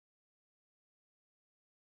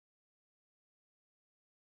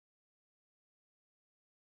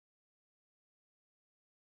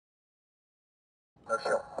No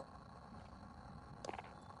shot.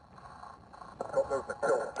 Got movement.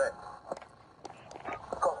 Kill next.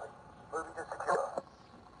 Copy. Moving to secure.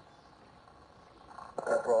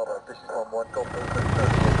 Bravo. This is 1-1. Got movement.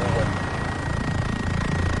 30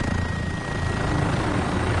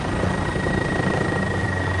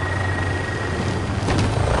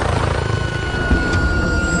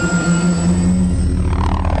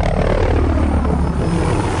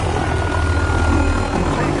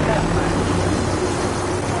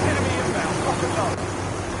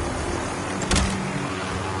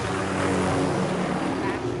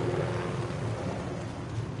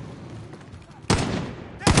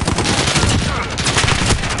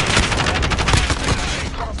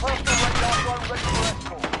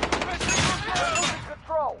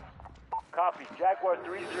 Copy. Jaguar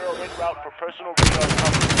 3-0 en route for personal radar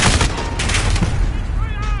coverage.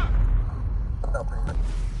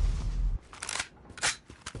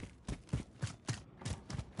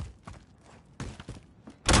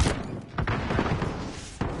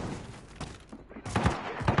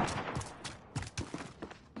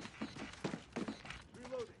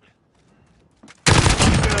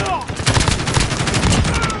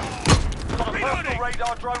 Got a personal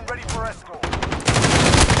radar drone ready for escort.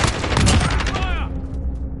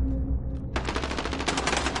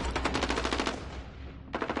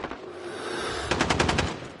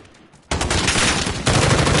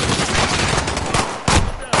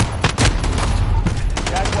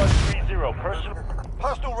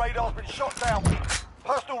 Personal radar's been shot down.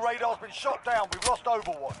 Personal radar's been shot down. We've lost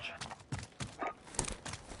Overwatch.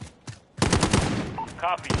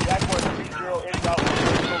 Copy. Jaguar 3-0 en route for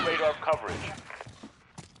personal radar coverage.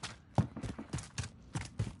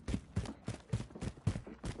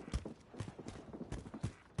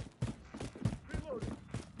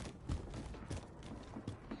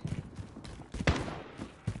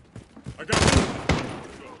 I got it.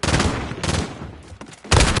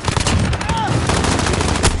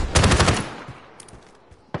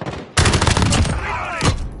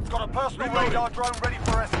 Personal radar drone ready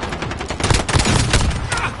for escort.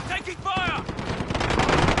 Taking fire!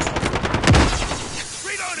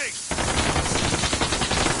 Reloading!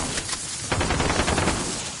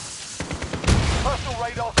 Personal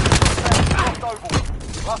radar lost over.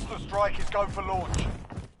 Cluster strike is go for launch.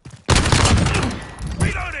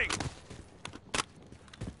 Reloading!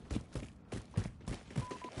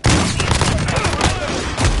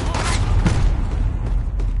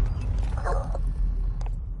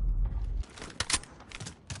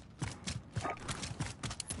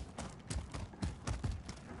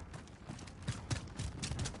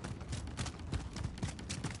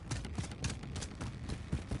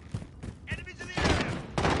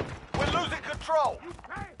 Control.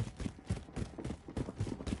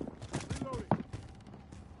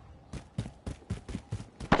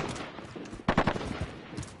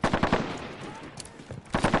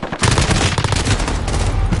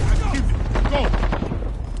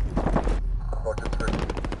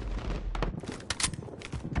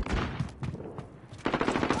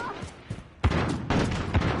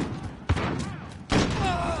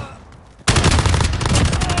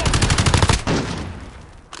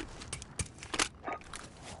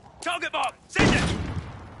 Target mark! Send it!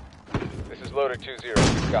 This is Loader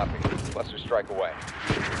 2-0. Copy. Cluster strike away.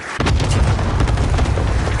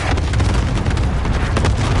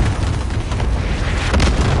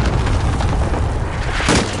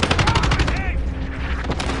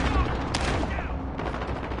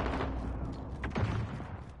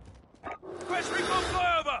 Request recon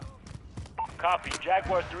flyover! Copy.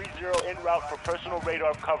 Jaguar 3-0 en route for personal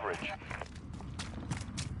radar coverage.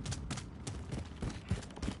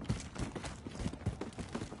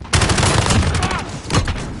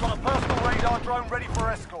 Got a personal radar drone ready for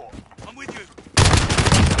escort. I'm with you.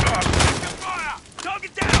 Fire!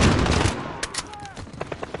 Target down!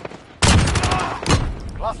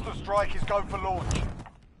 Cluster strike is go for launch.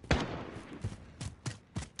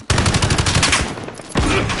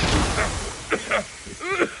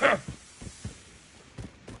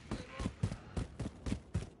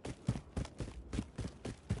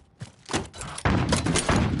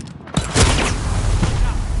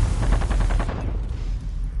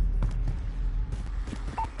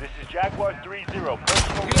 Jaguar 3-0.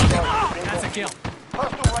 Personal radar. That's a kill.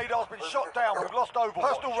 Personal radar's been shot down. We've lost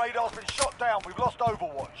Overwatch. Personal radar's been shot down. We've lost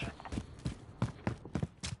Overwatch.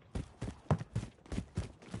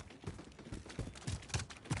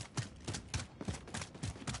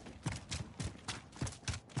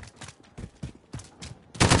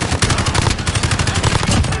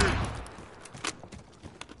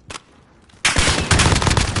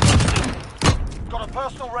 Got a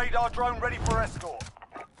personal radar drone ready for escort.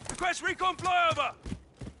 Request recon flyover!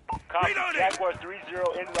 Copy. Reloading. Jaguar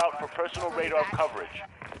 3-0 en route for personal radar coverage.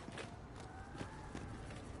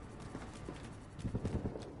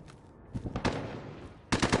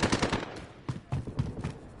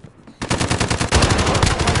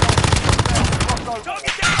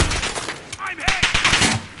 Target down! I'm hit!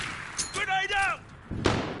 Grenade out!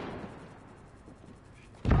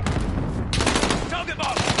 Target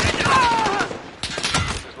bomb!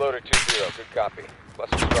 This is loader 2-0. Good copy.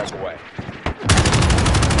 Cluster strike away.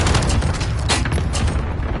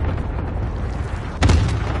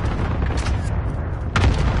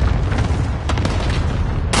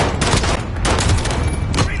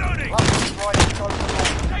 Reloading!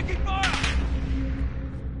 Taking fire!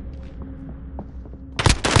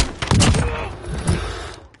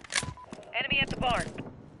 Enemy at the barn.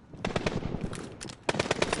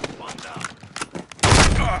 One down.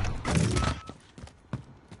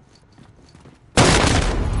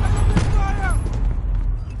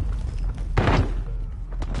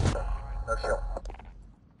 No shot.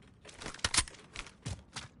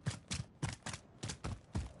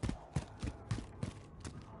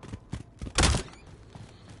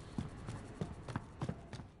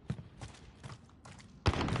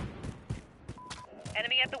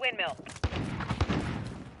 Enemy at the windmill.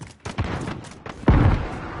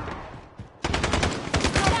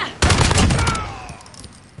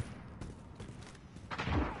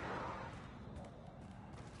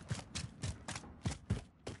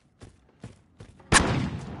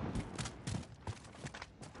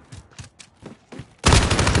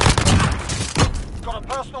 Got a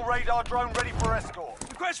personal radar drone ready for escort.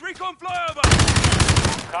 Request recon flyover!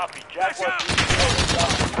 Copy. Jaguar Watch out. 3-0 en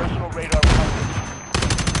route for personal radar coverage.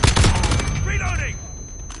 Reloading!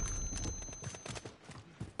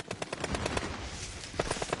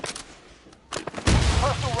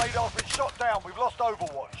 Personal radar's been shot down. We've lost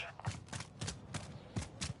Overwatch.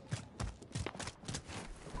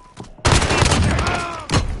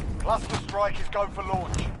 Cluster strike is go for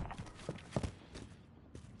launch.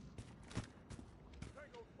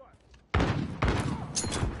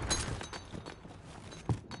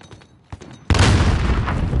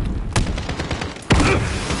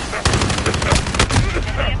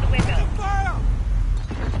 Enemy at the windmill. Fire!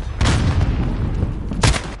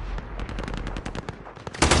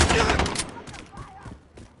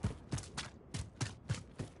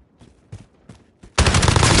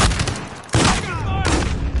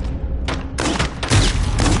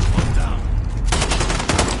 One down.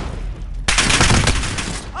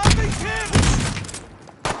 I'll be hit!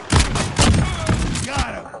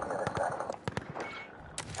 Got him!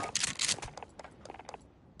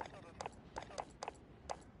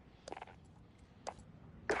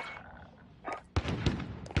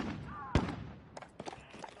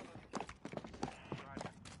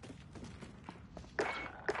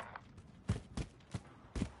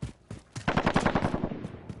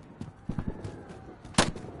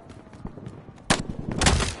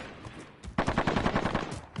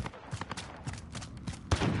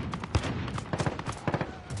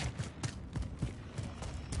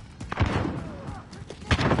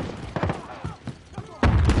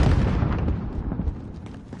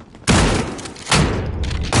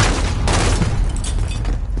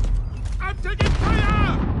 I'm taking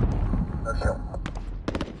fire! No shot.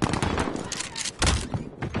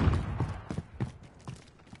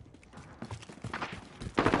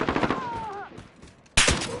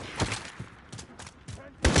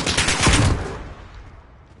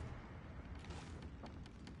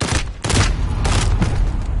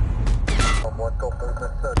 Someone got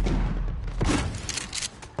movement 30.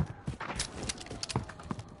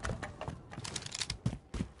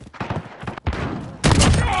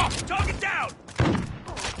 Target down!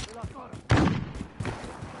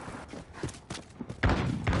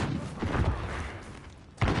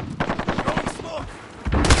 Throwing smoke!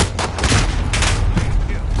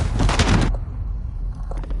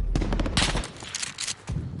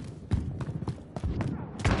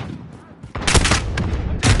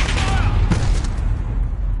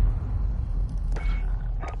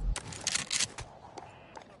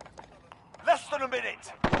 Less than a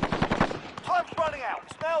minute. Time's running out.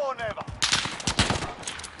 It's now or never.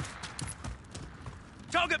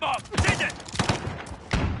 Target bomb! Send it!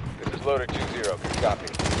 This is loader 2-0. Good copy.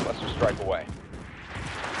 Cluster strike away.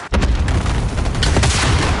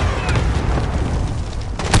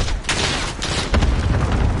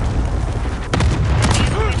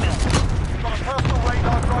 Got a personal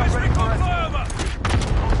radar drone Request ready for recon escort. flyover!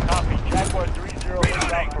 Copy. Jaguar 3-0 en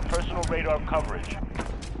route for personal radar coverage.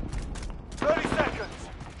 30 seconds.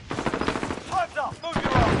 Time's up. Move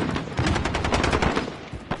your ass.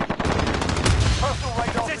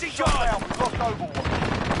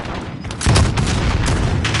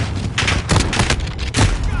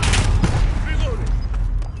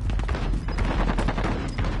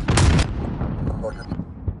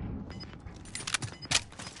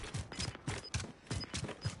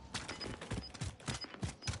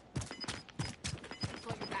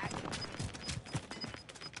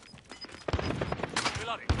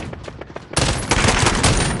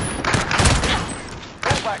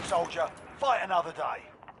 back, soldier. Fight another day.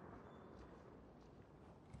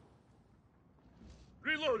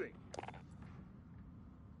 Reloading.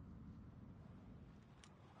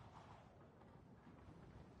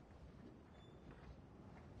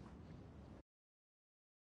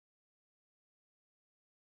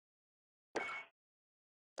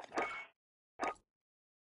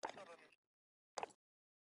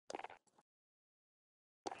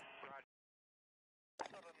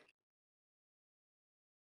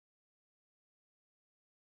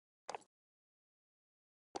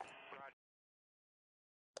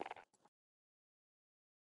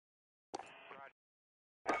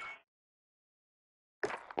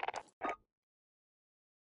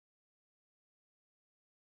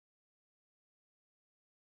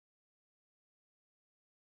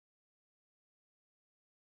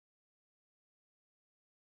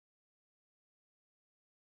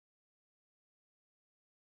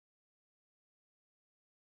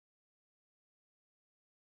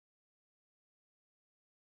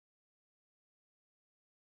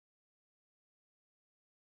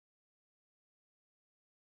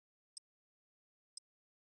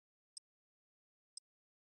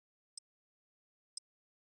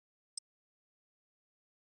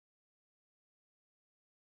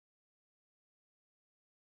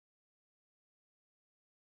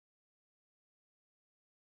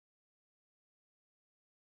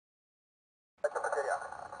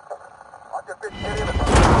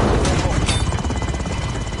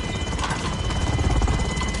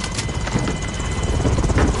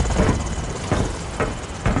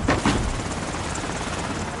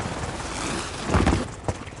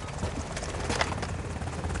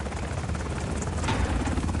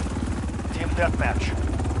 Team deathmatch.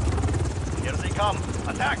 Here they come.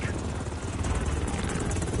 Attack!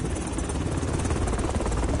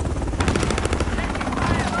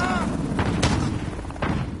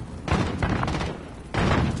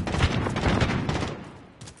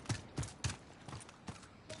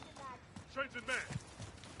 Strengthen man.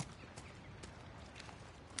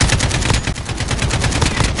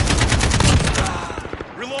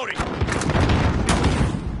 Reloading.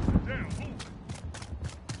 Down. Move.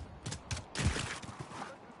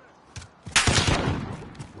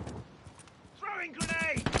 Throwing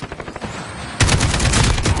grenade.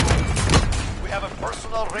 We have a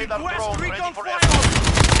personal radar Request drone ready recon for flyover. escort.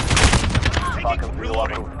 Taking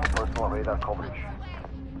reloading. Personal radar coverage.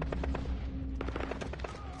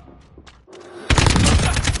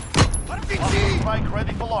 Hostile strike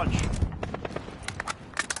ready for launch.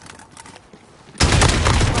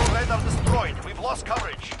 Personal radar destroyed. We've lost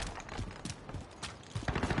coverage.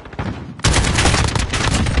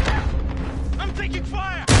 I'm taking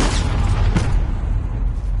fire.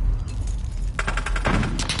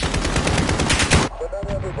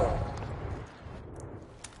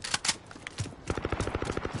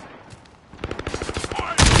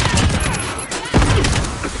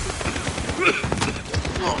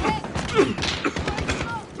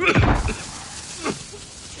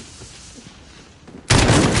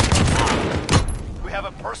 We have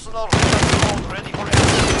a personal radar drone ready for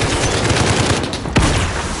escort.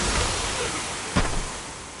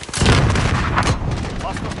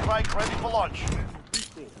 Hostile strike ready for launch.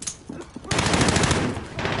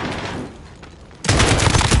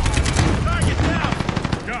 Target down.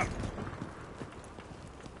 Got it.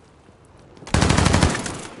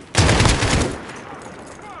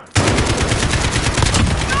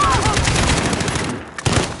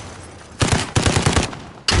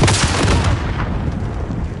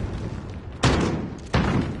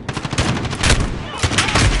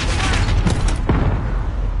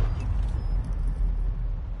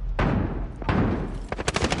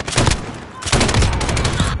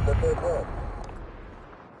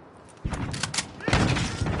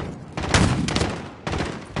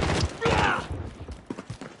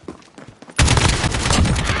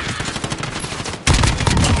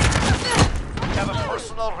 We have a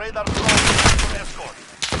personal radar drone ready for escort.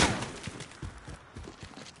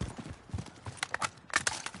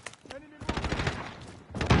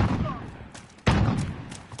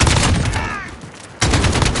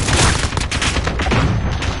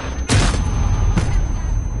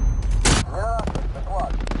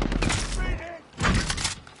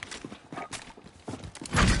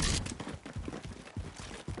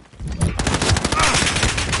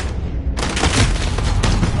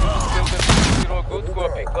 Good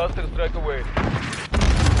copy. Cluster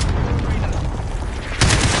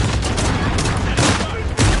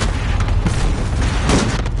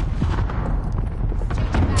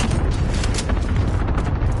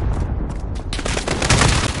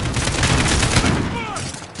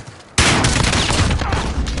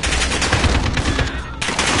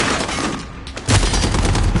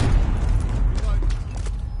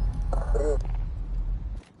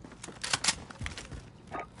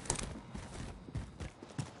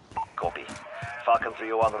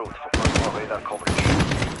trio en route for personal radar coverage.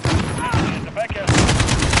 In the back end.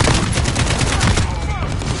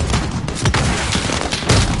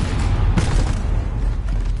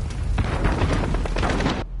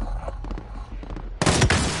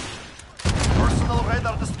 Personal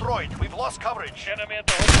radar destroyed. We've lost coverage. Enemy at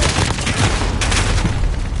the hotel.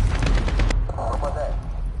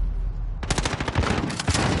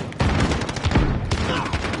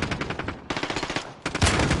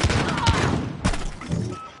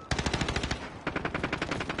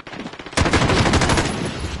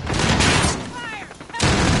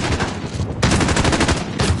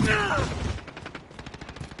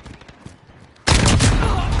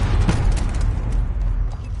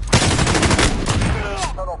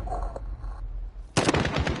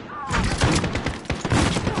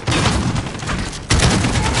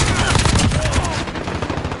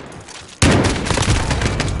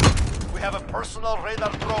 Personal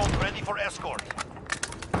radar drone ready for escort.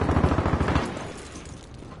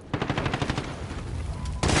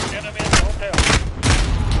 Enemy at the hotel.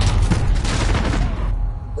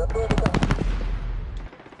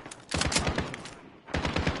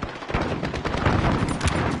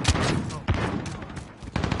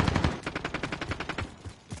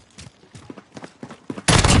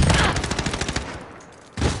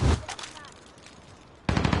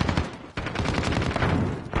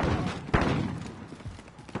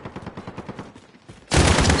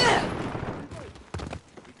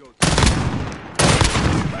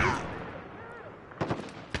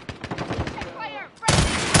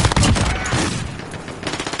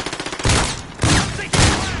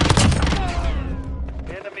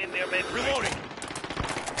 Reloading!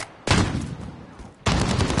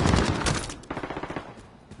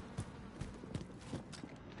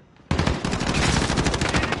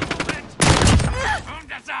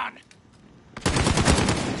 That's on!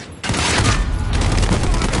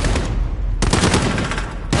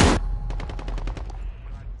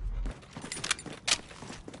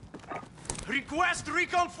 Request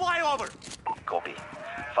recon flyover! Copy.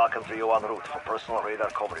 Falcon 3 en route for personal radar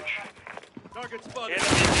coverage. Target spotted.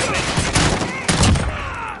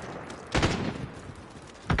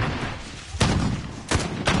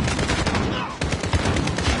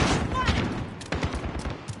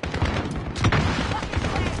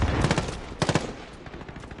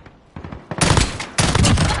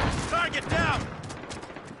 Target down!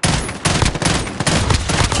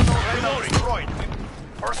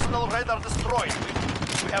 Personal radar destroyed.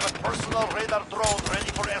 We have a personal radar drone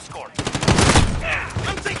ready for escort.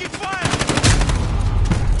 I'm taking fire!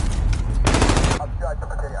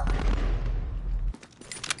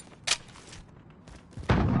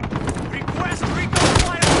 Request recon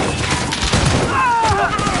flyover!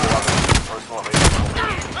 Personal radar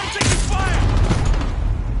coverage. I'm taking fire!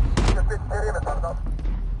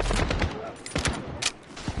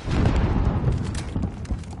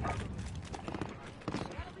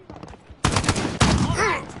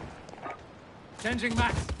 Changing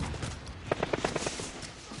max.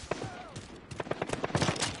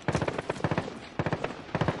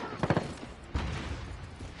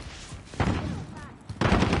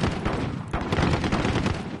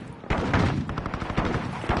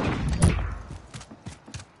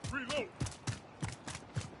 Reload.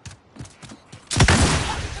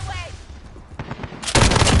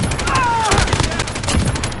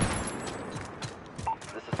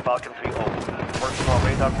 This is Falcon 3-0. Personal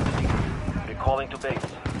radar complete. Recalling to base.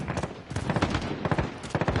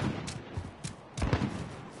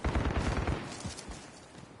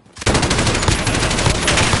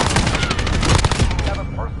 We have a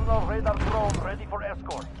personal radar drone ready for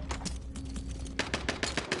escort.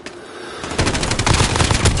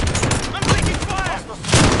 I'm taking fire!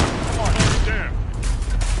 Damn.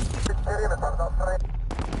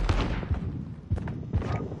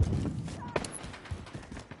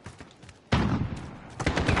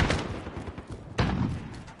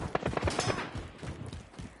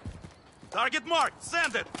 Target marked.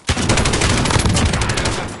 Send it.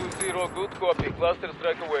 MWF2 good copy. Cluster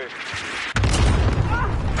strike away. I'm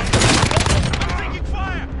taking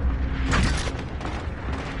fire!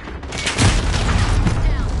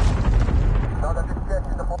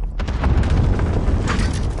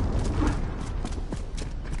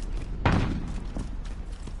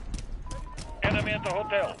 Enemy at the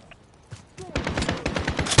hotel.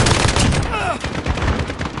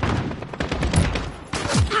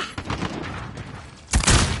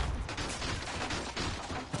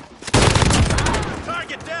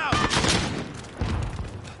 Target down!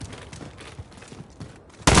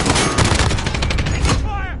 Taking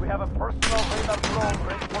fire! We have a personal radar drone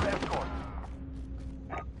ready for escort.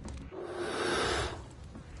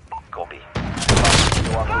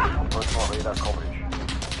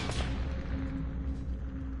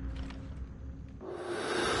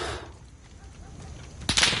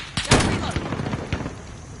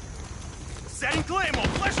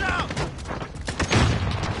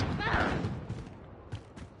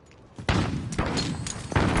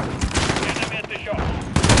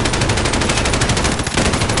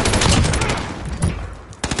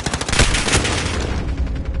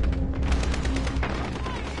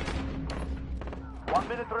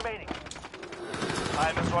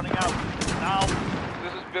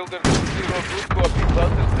 Builder 2-0, good copy.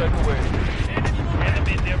 Cluster strike away.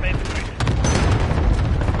 Enemy near main street.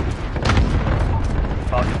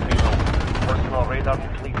 Falcon 3-0. Personal radar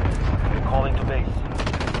complete. Calling to base.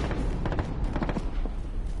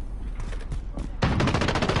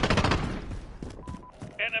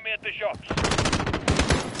 Enemy at the shops.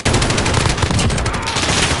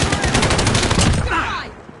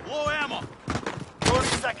 Low ammo. 30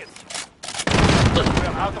 seconds.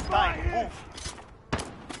 We're out of time. Move.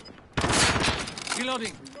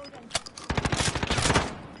 Reloading.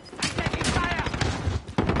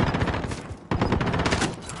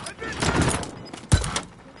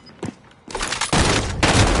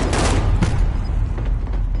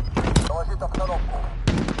 Suosituksen loppu.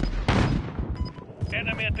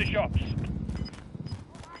 Enemy at the shops.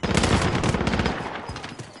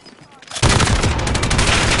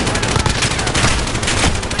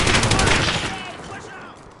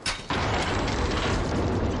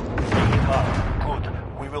 Good.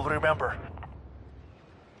 We will remember.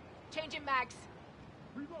 Changing mags.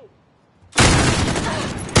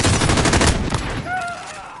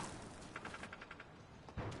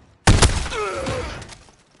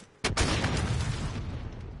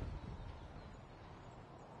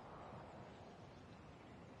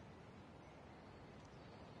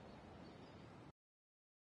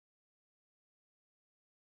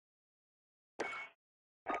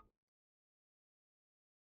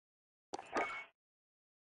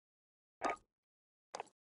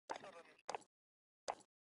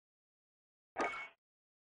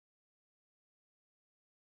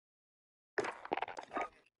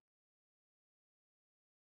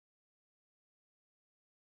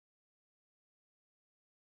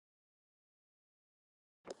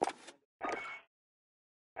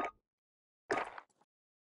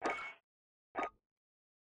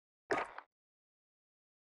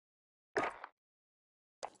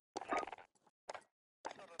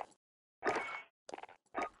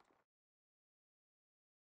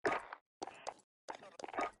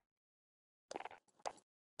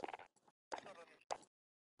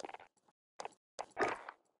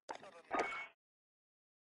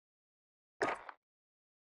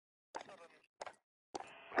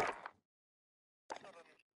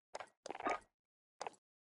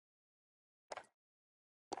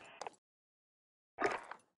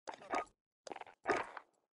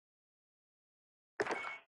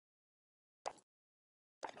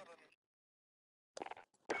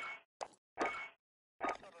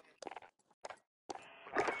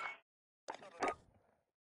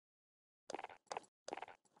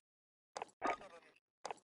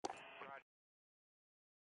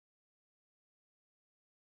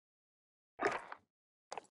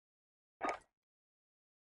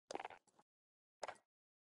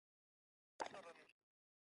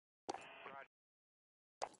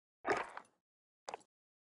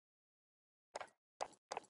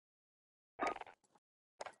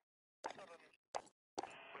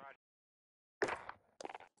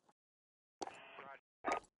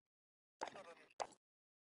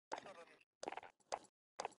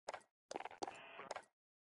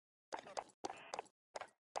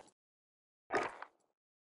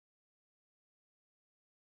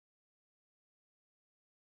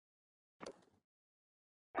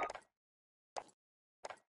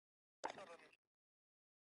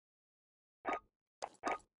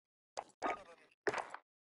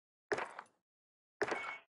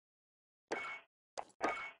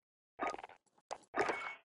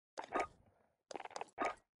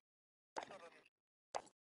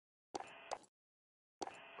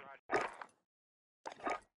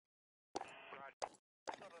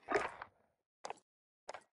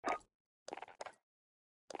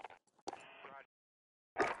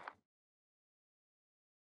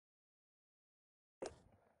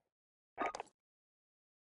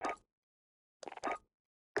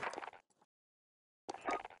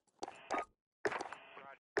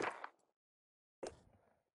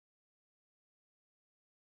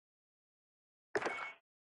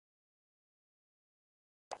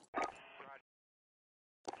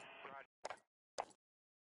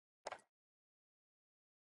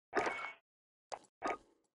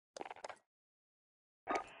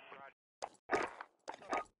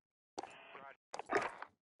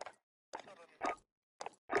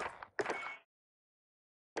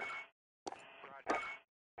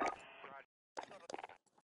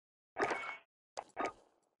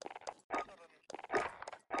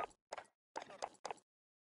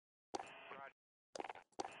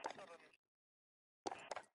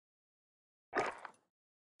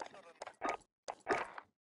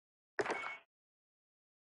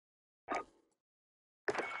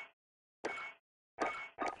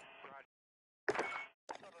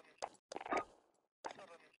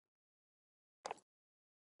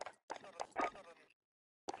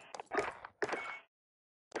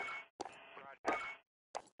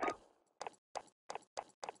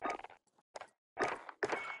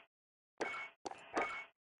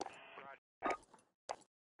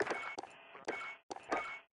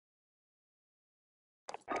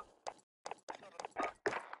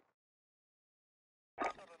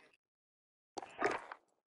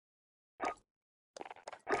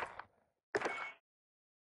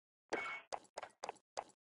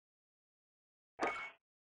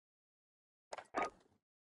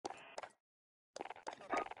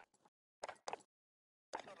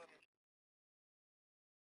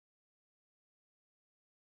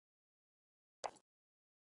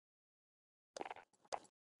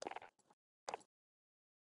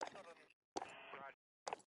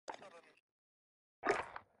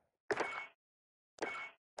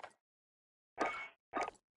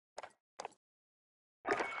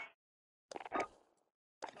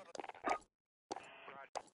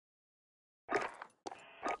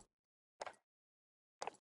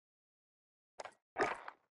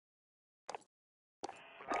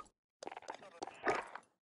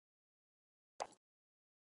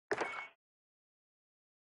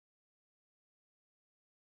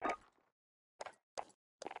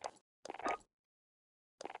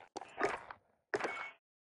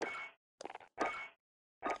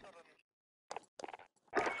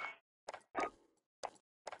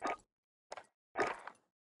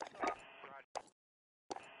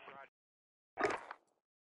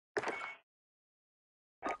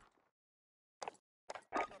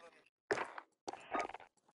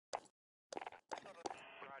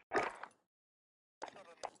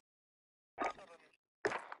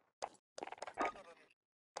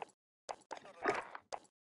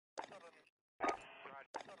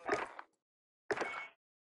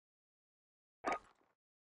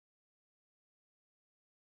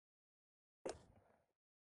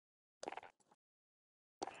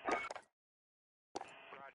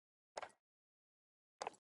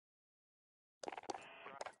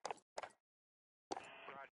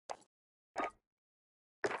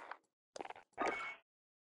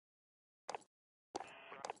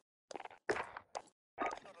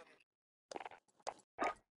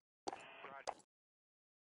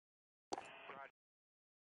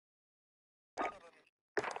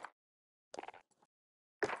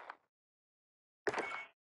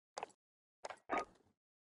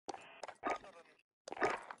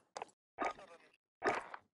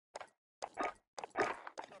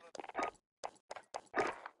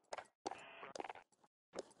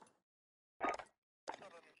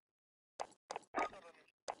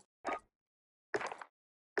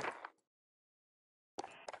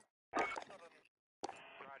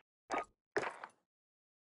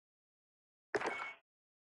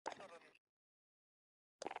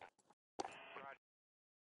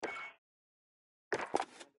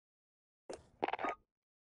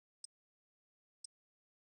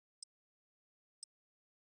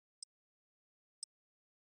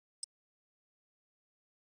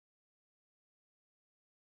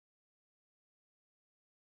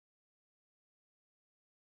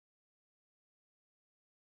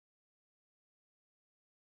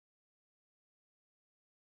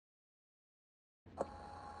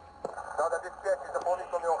 Надо диспетчер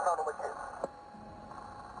дополнительную охрану машин.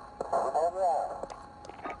 Выполняю.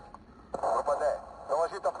 Выпадай.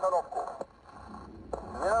 Доложить обстановку.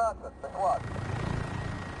 12, доклад.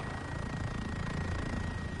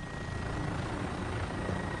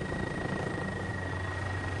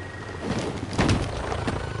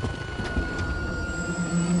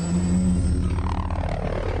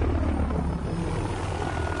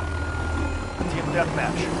 Team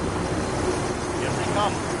deathmatch. Here we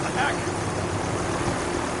come. Attack!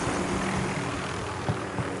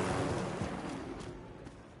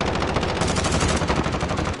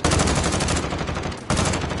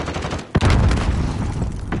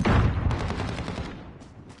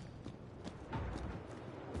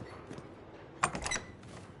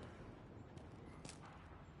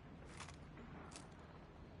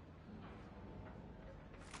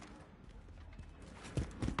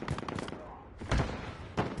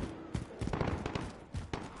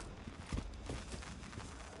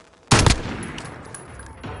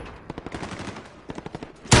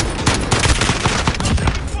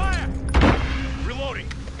 Fire! Reloading.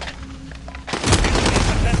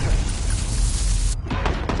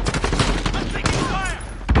 I'm taking fire!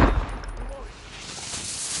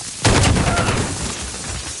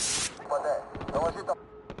 Выпадай. Доложить обстановку.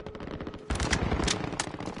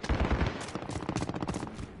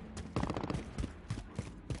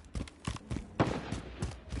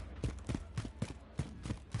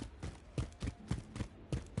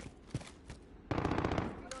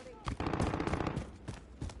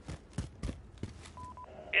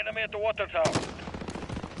 Enemy at the water tower.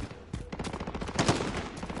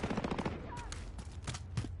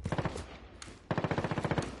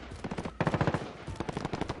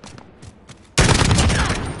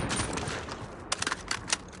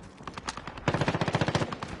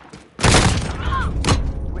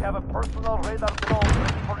 We have a personal radar drone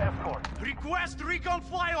ready for escort. Request recon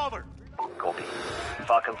flyover. Copy.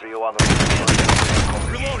 Falcon 301.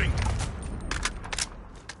 Reloading.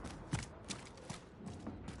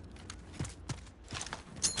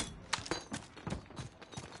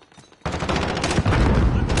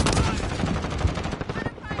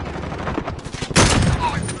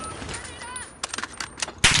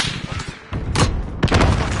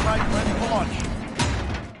 Strike ready for launch.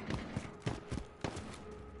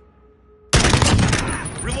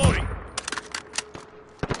 Reloading.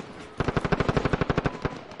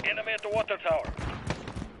 Enemy at the water tower.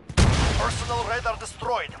 Personal radar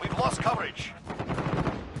destroyed. We've lost coverage.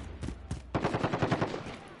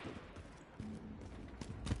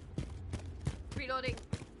 Reloading.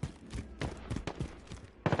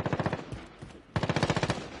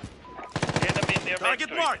 Enemy near Main Target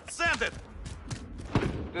Street. marked. Send it.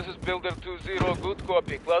 This is Builder 2-0. Good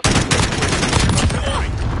copy. Cluster.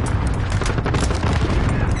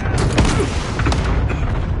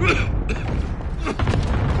 Reloading.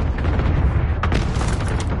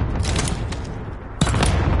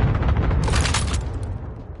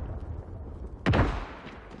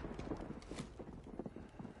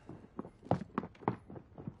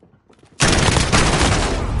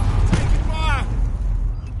 Fire.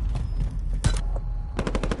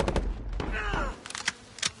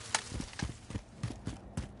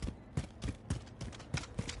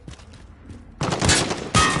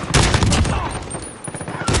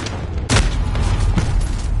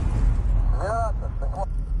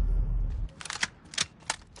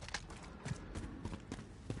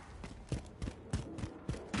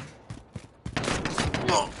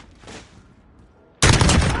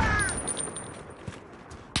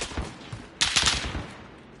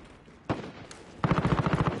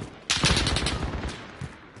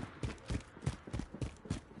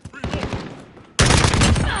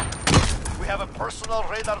 We have a personal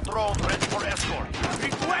radar drone ready for escort.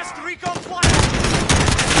 Request recon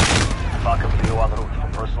flyover. Falcon 301 route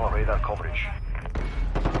for personal radar coverage.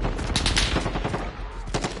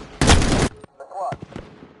 Доклад.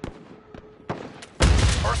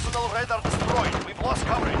 Personal radar destroyed. We've lost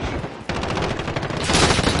coverage.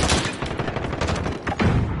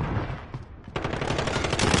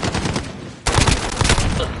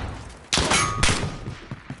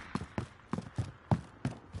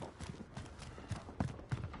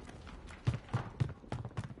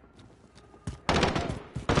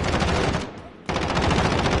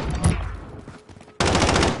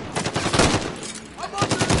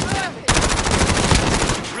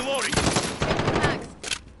 Reloading. Max.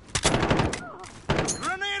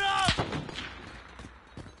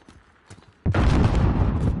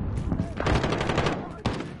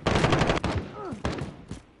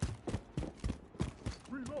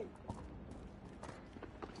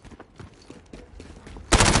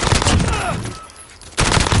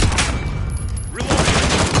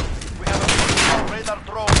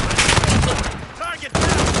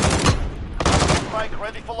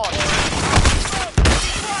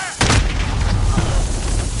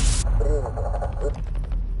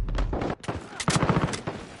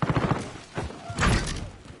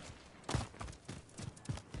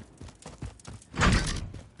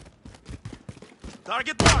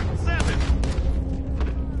 Target marked. 7.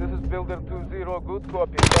 This is Builder 2-0. Good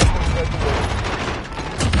copy. Flash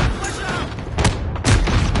Flash out!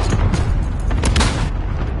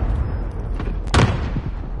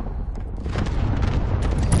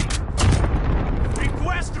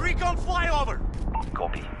 Request recon flyover.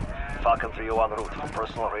 Copy. Falcon 301 route for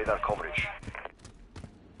personal radar coverage.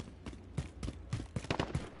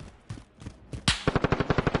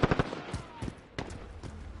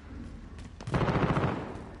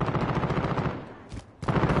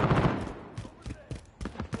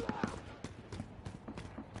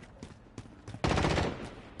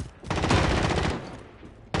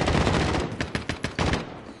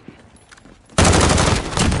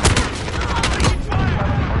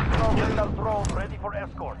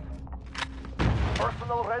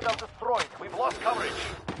 Personal radar destroyed. We've lost coverage.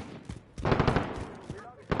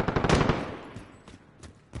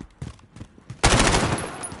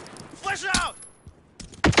 Flash out!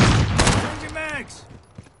 Changing mags.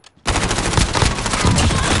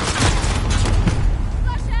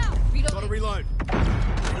 Flush out! Gotta reload.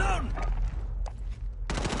 Reloading.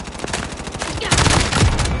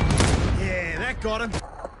 Yeah, that got him.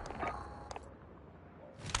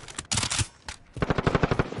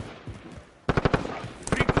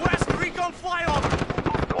 Request recon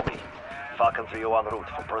flyover. Copy. Falcon 301 route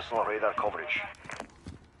for personal radar coverage.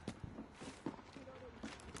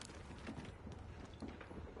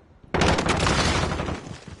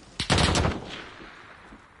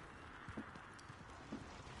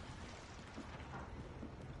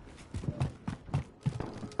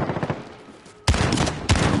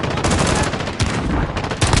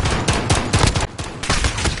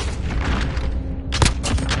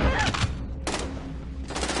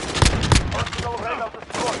 Personal radar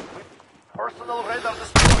destroyed. Personal radar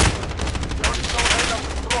destroyed. Personal radar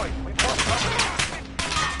destroyed. We've lost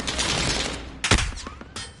coverage.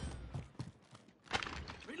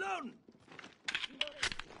 Reloading.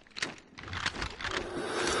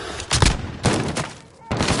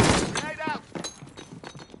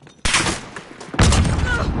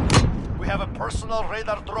 We have a personal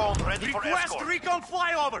radar drone ready for Request escort. recon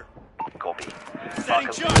flyover. Copy. Setting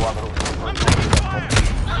Falcon charge. 301 route for I'm personal taking radar fire.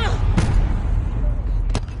 coverage.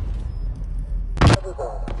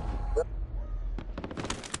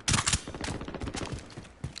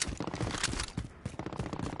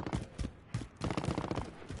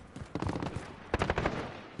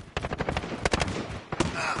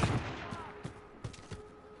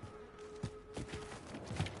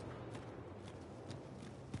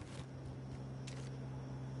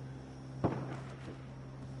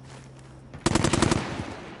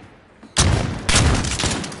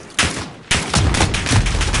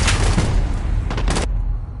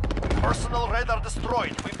 Personal radar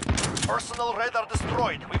destroyed. Personal radar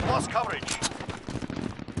destroyed. We've lost coverage.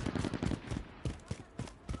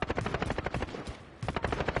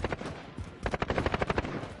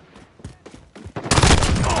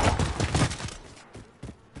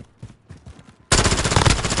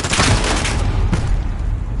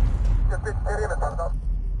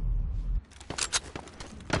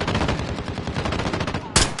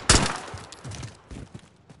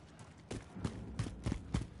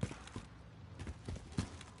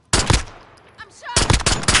 I'm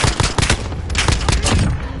shot!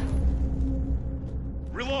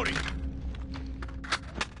 Reloading.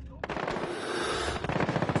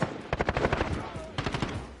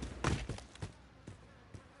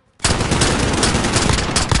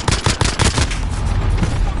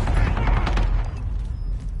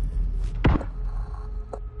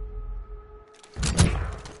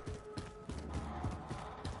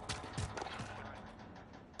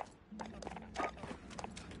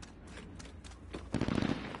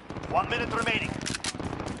 One minute remaining.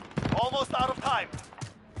 Almost out of time.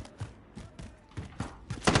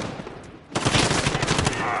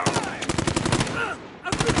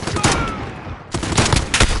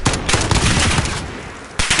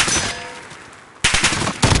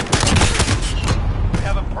 We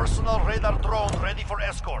have a personal radar drone ready for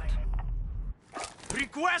escort.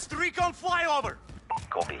 Request recon flyover.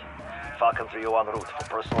 Copy. Falcon 301 route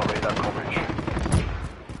for personal radar coverage.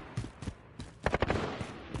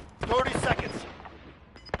 30 seconds.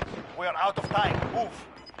 We are out of time. Move.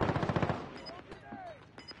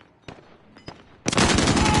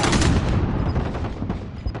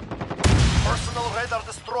 Personal radar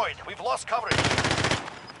destroyed. We've lost coverage.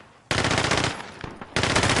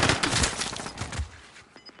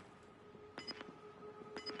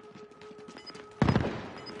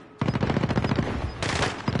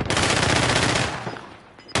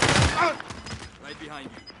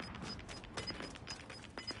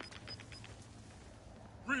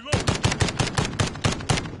 Reload.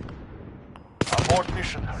 Abort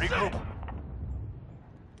mission. Regroup.